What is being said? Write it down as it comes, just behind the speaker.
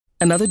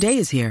Another day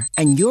is here,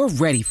 and you're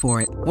ready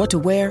for it. What to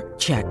wear?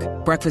 Check.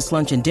 Breakfast,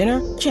 lunch, and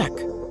dinner? Check.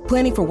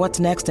 Planning for what's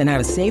next and how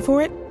to save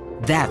for it?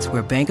 That's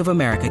where Bank of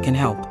America can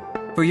help.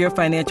 For your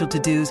financial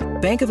to-dos,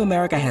 Bank of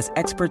America has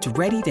experts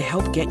ready to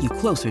help get you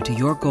closer to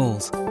your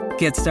goals.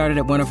 Get started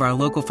at one of our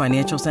local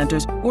financial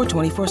centers or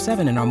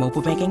 24/7 in our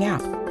mobile banking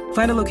app.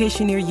 Find a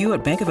location near you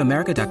at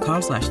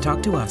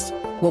bankofamerica.com/talktous.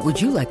 What would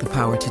you like the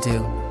power to do?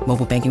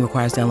 Mobile banking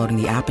requires downloading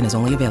the app and is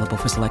only available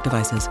for select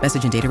devices.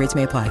 Message and data rates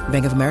may apply.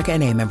 Bank of America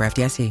N.A., member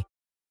FDIC.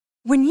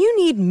 When you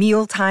need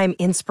mealtime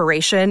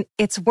inspiration,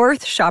 it's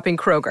worth shopping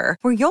Kroger,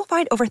 where you'll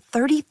find over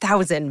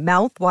 30,000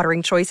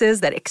 mouth-watering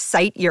choices that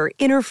excite your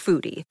inner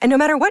foodie. And no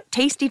matter what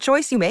tasty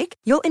choice you make,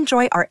 you'll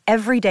enjoy our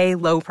everyday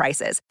low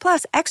prices,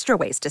 plus extra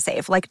ways to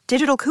save, like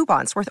digital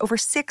coupons worth over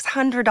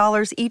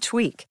 $600 each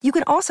week. You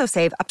can also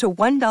save up to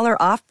 $1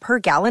 off per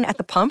gallon at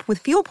the pump with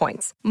fuel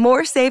points.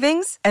 More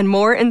savings and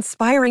more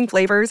inspiring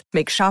flavors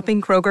make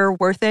shopping Kroger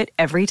worth it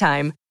every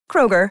time.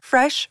 Kroger,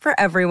 fresh for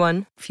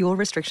everyone. Fuel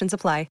restrictions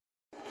apply.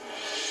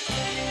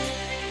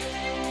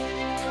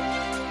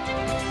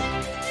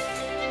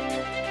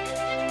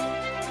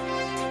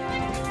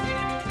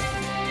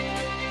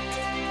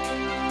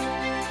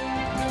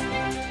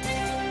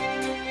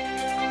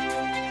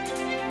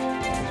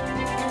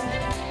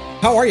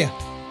 How are you?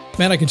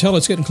 Man, I can tell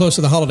it's getting close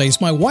to the holidays.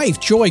 My wife,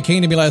 Joy,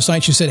 came to me last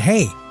night. She said,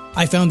 hey,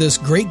 I found this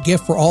great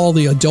gift for all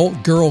the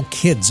adult girl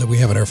kids that we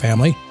have in our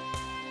family.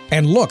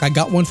 And look, I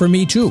got one for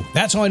me too.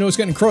 That's how I know it's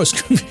getting close.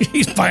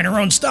 She's buying her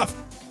own stuff.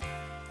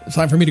 It's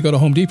time for me to go to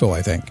Home Depot,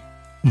 I think.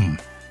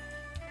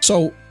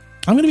 So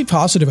I'm going to be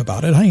positive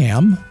about it. I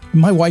am.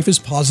 My wife is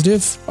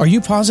positive. Are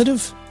you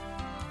positive?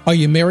 Are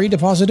you married to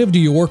positive? Do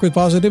you work with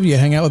positive? Do you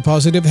hang out with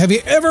positive? Have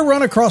you ever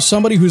run across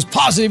somebody who's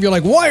positive? You're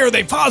like, why are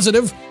they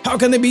positive? How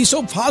can they be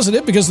so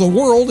positive? Because the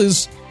world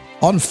is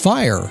on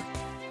fire.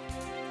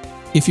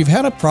 If you've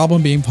had a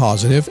problem being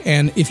positive,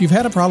 and if you've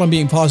had a problem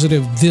being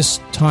positive this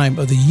time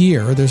of the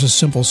year, there's a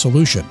simple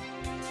solution.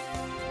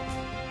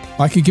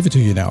 I could give it to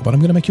you now, but I'm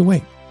going to make you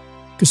wait.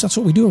 Because that's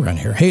what we do around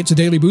here. Hey, it's a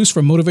daily boost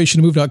from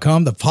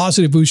motivationtomove.com, the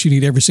positive boost you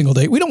need every single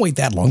day. We don't wait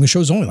that long. The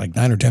show's only like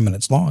 9 or 10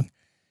 minutes long.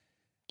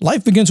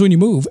 Life begins when you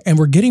move, and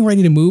we're getting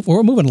ready to move.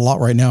 We're moving a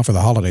lot right now for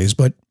the holidays,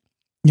 but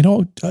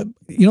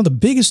the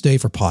biggest day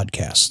for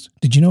podcasts.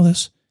 Did you know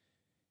this?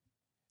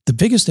 The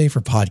biggest day for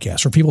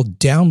podcasts, for people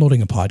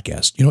downloading a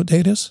podcast. You know what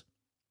day it is?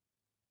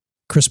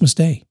 Christmas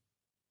Day.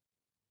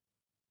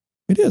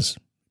 It is.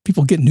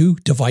 People get new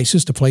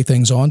devices to play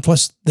things on.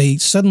 Plus, they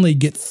suddenly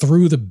get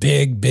through the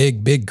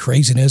big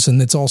craziness,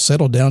 and it's all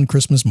settled down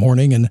Christmas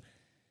morning, and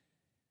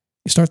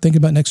you start thinking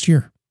about next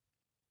year.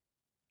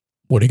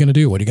 What are you going to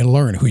do? What are you going to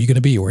learn? Who are you going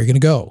to be? Where are you going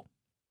to go?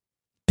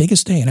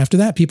 Biggest day. And after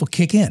that, people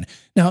kick in.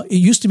 Now, it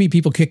used to be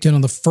people kicked in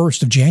on the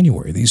 1st of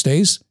January. These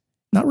days,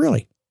 not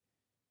really.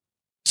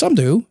 Some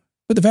do,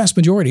 but the vast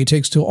majority, it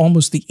takes till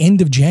almost the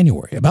end of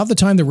January. About the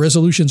time the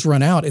resolutions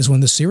run out is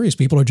when the serious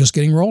people are just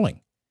getting rolling.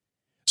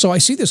 So I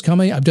see this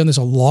coming. I've done this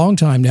a long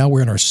time now.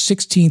 We're in our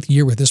 16th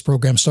year with this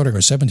program, starting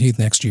our 17th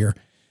next year.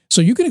 So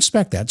you can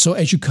expect that. So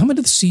as you come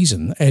into the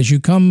season,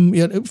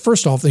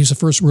 first off, there's a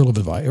first rule of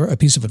advice, or a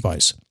piece of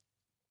advice.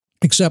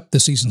 Accept the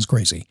season's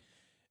crazy.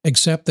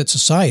 Accept that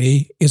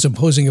society is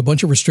imposing a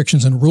bunch of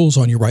restrictions and rules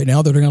on you right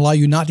now that are going to allow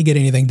you not to get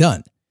anything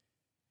done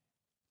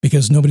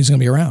because nobody's going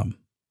to be around.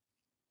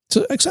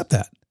 So accept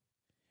that.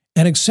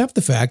 And accept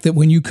the fact that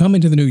when you come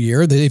into the new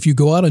year, that if you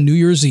go out on New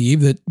Year's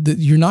Eve, that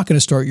you're not going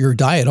to start your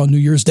diet on New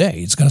Year's Day.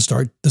 It's going to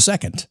start the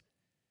 2nd.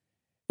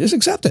 Just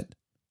accept it.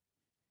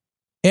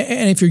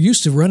 And if you're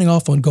used to running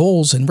off on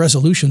goals and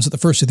resolutions at the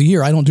first of the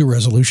year, I don't do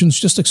resolutions.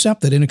 Just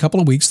accept that in a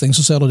couple of weeks, things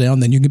will settle down,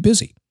 then you get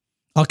busy.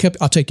 I'll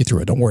take you through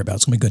it. Don't worry about it.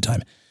 It's going to be a good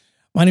time.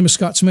 My name is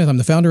Scott Smith. I'm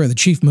the founder and the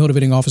chief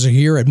motivating officer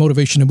here at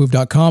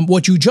motivationtomove.com.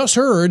 What you just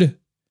heard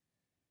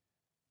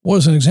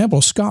was an example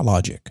of Scott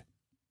Logic.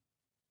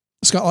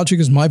 Scott Logic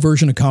is my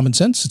version of common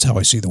sense. It's how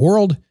I see the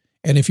world.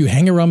 And if you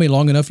hang around me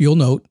long enough, you'll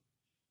note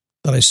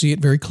that I see it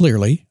very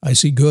clearly. I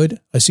see good.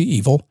 I see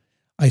evil.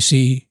 I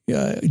see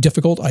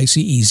difficult. I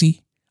see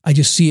easy. I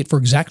just see it for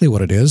exactly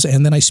what it is.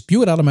 And then I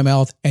spew it out of my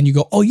mouth and you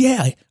go, oh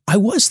yeah, I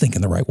was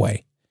thinking the right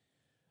way.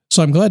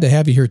 So I'm glad to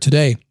have you here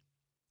today.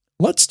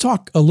 Let's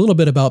talk a little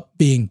bit about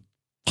being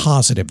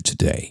positive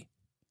today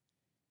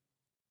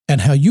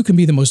and how you can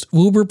be the most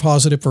uber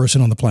positive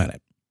person on the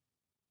planet.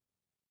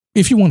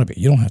 If you want to be,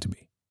 you don't have to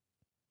be.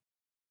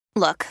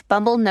 Look,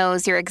 Bumble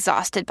knows you're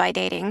exhausted by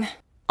dating.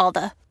 All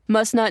the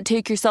must not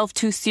take yourself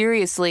too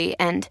seriously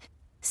and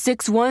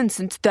 6'1"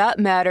 since that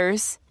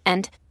matters.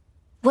 And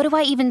what do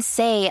I even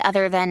say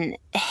other than,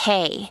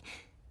 hey?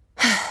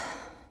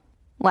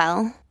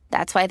 Well,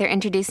 that's why they're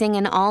introducing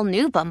an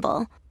all-new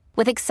Bumble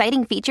with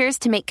exciting features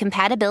to make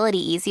compatibility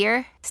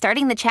easier,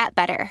 starting the chat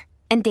better,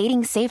 and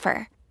dating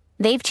safer.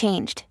 They've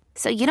changed,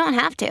 so you don't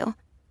have to.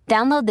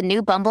 Download the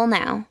new Bumble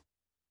now.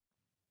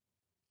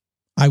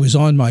 I was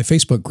on my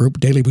Facebook group,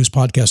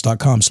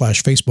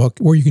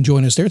 dailyboostpodcast.com/Facebook, where you can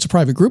join us there. It's a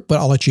private group, but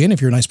I'll let you in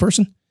if you're a nice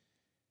person.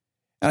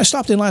 And I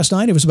stopped in last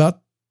night. It was about,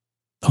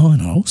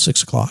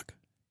 6 o'clock.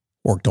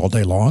 Worked all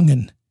day long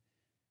and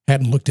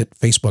hadn't looked at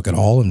Facebook at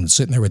all and was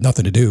sitting there with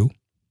nothing to do.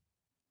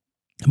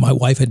 My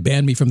wife had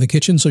banned me from the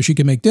kitchen so she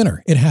could make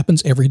dinner. It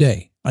happens every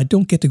day. I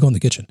don't get to go in the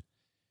kitchen.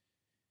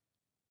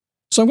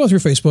 So I'm going through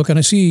Facebook and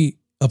I see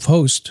a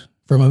post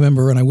from a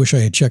member, and I wish I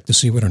had checked to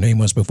see what her name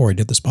was before I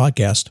did this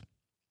podcast.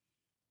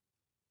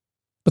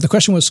 But the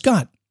question was,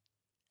 Scott,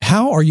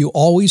 how are you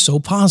always so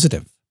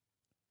positive?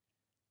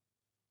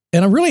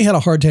 And I really had a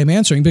hard time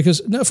answering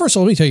because, first of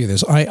all, let me tell you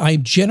this. I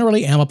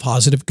generally am a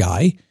positive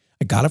guy.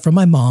 I got it from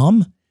my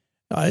mom.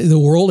 The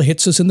world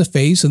hits us in the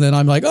face, and then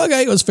I'm like,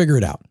 okay, let's figure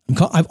it out.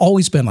 I've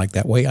always been like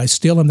that way. I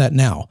still am that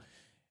now.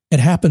 It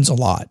happens a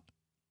lot.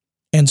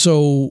 And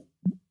so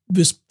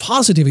this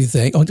positivity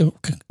thing,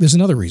 there's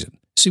another reason.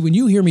 See, when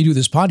you hear me do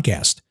this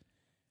podcast,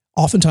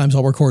 oftentimes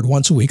I'll record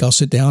once a week. I'll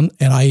sit down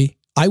and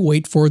I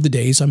wait for the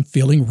days I'm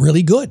feeling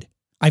really good.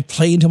 I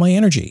play into my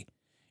energy.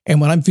 And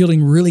when I'm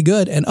feeling really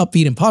good and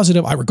upbeat and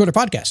positive, I record a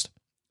podcast.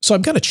 So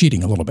I'm kind of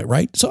cheating a little bit,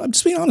 right? So I'm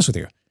just being honest with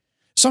you.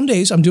 Some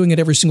days I'm doing it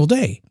every single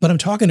day, but I'm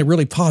talking to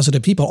really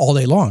positive people all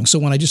day long. So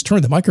when I just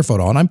turn the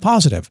microphone on, I'm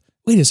positive.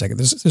 Wait a second,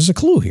 there's a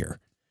clue here.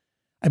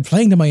 I'm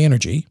playing to my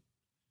energy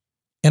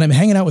and I'm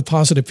hanging out with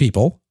positive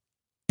people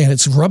and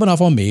it's rubbing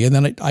off on me. And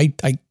then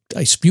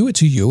I spew it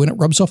to you and it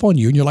rubs off on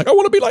you and you're like, I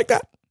want to be like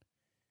that.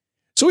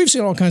 So we've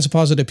seen all kinds of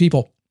positive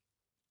people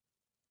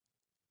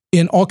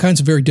in all kinds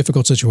of very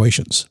difficult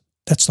situations.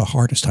 That's the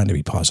hardest time to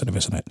be positive,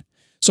 isn't it?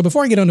 So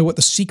before I get into what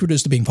the secret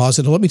is to being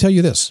positive, let me tell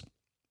you this.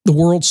 The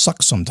world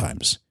sucks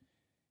sometimes.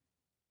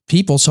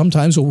 People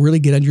sometimes will really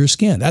get under your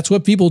skin. That's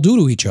what people do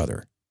to each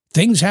other.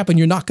 Things happen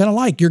you're not going to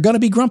like. You're going to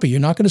be grumpy. You're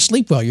not going to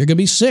sleep well. You're going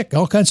to be sick.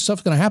 All kinds of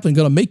stuff's going to happen,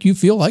 going to make you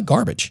feel like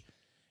garbage.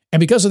 And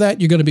because of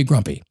that, you're going to be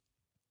grumpy.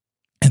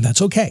 And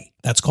that's okay.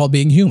 That's called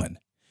being human.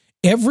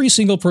 Every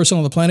single person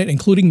on the planet,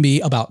 including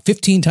me, about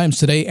 15 times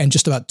today and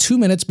just about 2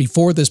 minutes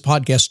before this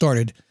podcast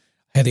started,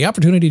 had the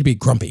opportunity to be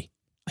grumpy.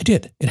 I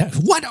did.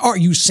 What are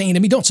you saying to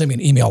me? Don't send me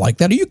an email like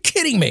that. Are you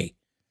kidding me?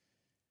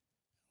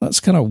 That's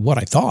kind of what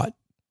I thought.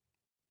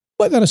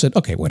 But then I said,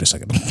 okay, wait a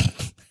second.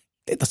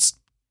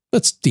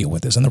 Let's deal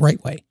with this in the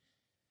right way.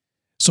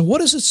 So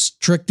what is this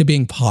trick to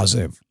being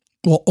positive?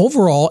 Well,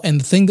 overall, and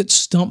the thing that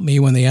stumped me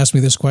when they asked me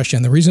this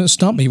question, the reason it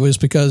stumped me was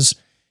because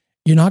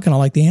you're not going to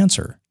like the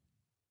answer.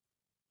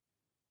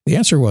 The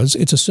answer was,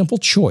 it's a simple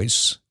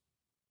choice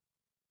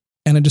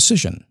and a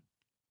decision.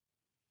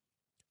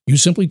 You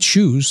simply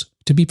choose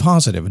to be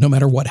positive no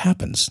matter what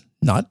happens,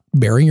 not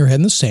burying your head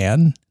in the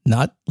sand,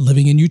 not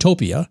living in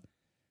utopia.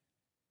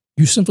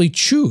 You simply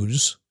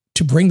choose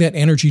to bring that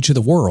energy to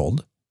the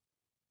world,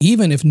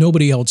 even if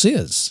nobody else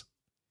is.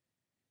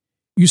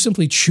 You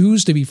simply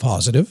choose to be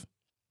positive.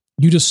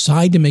 You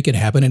decide to make it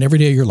happen in every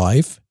day of your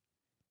life.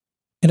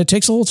 And it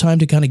takes a little time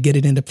to kind of get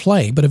it into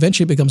play, but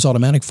eventually it becomes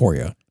automatic for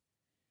you.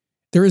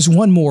 There is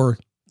one more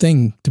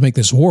thing to make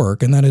this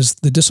work, and that is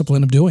the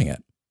discipline of doing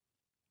it.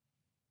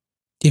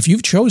 If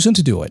you've chosen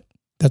to do it,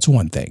 that's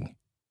one thing.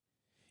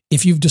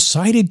 If you've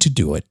decided to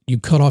do it, you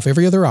cut off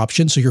every other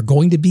option, so you're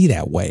going to be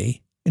that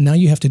way, and now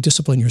you have to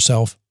discipline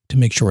yourself to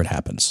make sure it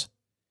happens.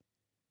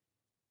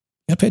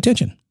 You got to pay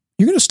attention.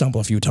 You're going to stumble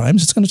a few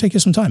times. It's going to take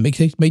you some time.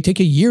 It may take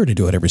a year to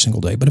do it every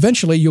single day, but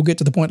eventually you'll get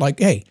to the point like,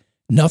 hey,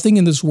 nothing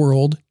in this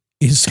world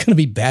is going to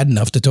be bad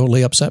enough to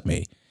totally upset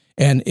me.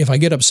 And if I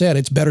get upset,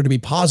 it's better to be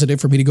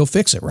positive for me to go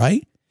fix it,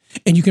 right?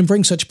 And you can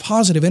bring such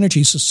positive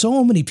energy to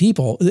so many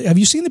people. Have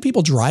you seen the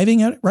people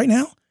driving at it right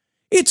now?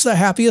 It's the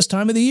happiest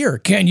time of the year.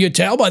 Can you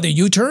tell by the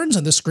U-turns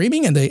and the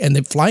screaming and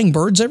the flying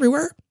birds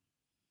everywhere?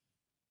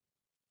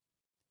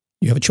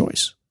 You have a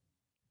choice.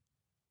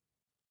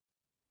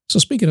 So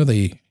speaking of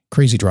the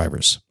crazy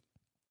drivers,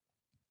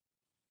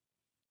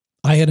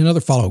 I had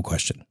another follow-up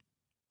question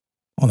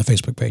on the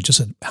Facebook page. I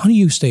said, how do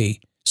you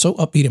stay so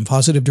upbeat and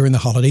positive during the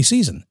holiday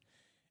season?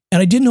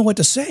 And I didn't know what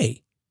to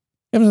say.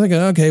 I was thinking,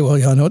 okay, well,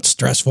 I know it's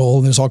stressful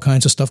and there's all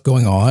kinds of stuff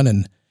going on.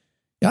 And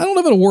I don't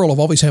live in a world of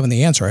always having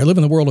the answer. I live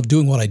in the world of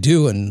doing what I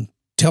do and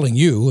telling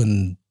you.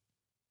 And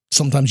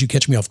sometimes you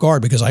catch me off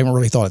guard because I haven't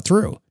really thought it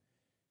through.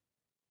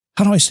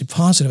 How do I stay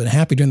positive and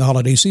happy during the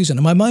holiday season?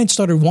 And my mind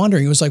started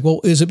wandering. It was like, well,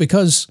 is it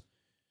because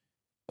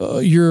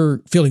you're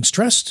feeling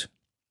stressed?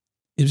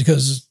 Is it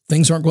because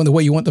things aren't going the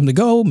way you want them to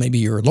go? Maybe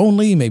you're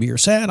lonely. Maybe you're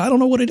sad. I don't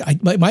know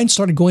what my mind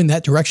started going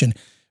that direction.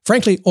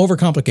 Frankly,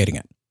 overcomplicating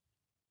it,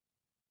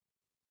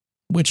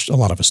 which a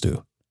lot of us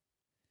do.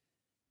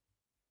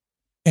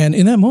 And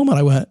in that moment,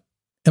 I went,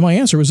 and my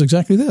answer was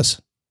exactly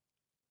this.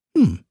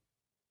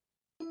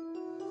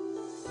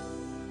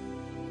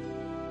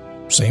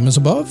 Same as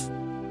above.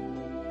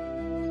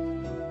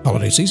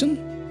 Holiday season.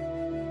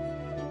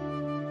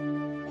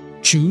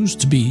 Choose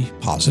to be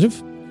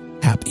positive,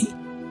 happy.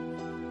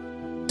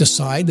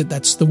 Decide that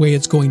that's the way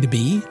it's going to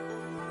be.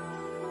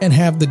 And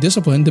have the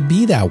discipline to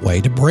be that way,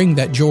 to bring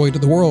that joy to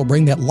the world,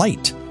 bring that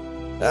light.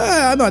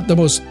 I'm not the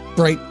most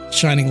bright,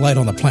 shining light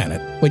on the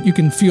planet, but you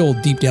can feel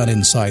deep down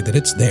inside that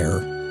it's there.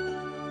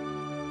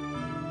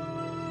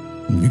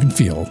 You can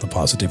feel the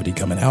positivity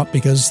coming out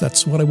because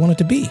that's what I want it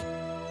to be.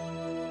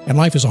 And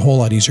life is a whole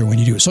lot easier when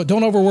you do it. So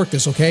don't overwork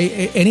this,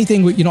 okay?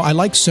 Anything, I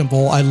like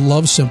simple. I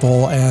love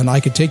simple, and I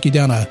could take you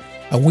down a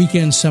a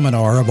weekend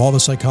seminar of all the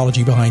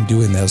psychology behind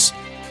doing this.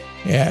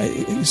 Yeah,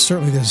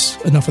 certainly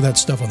there's enough of that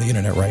stuff on the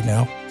internet right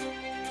now.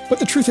 But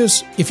the truth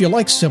is, if you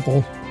like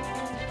simple,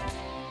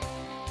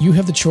 you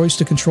have the choice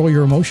to control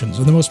your emotions.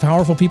 And the most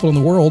powerful people in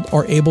the world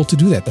are able to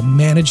do that, to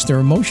manage their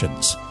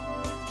emotions.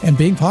 And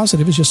being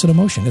positive is just an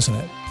emotion, isn't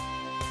it?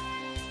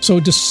 So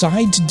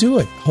decide to do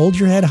it. Hold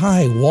your head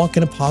high, walk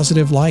in a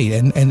positive light,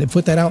 and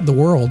put that out in the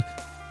world.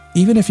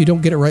 Even if you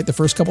don't get it right the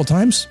first couple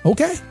times,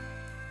 okay.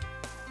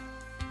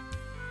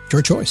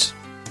 Your choice.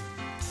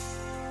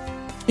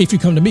 If you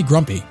come to me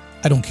grumpy,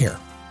 I don't care.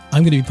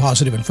 I'm going to be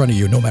positive in front of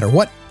you no matter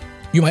what.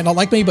 You might not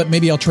like me, but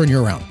maybe I'll turn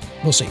you around.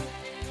 We'll see.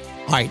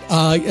 All right.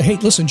 Hey,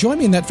 listen, join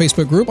me in that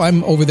Facebook group.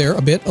 I'm over there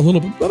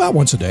about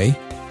once a day.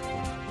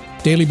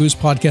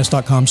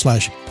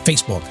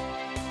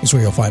 dailyboostpodcast.com/Facebook is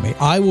where you'll find me.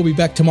 I will be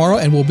back tomorrow,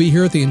 and we'll be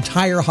here the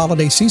entire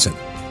holiday season.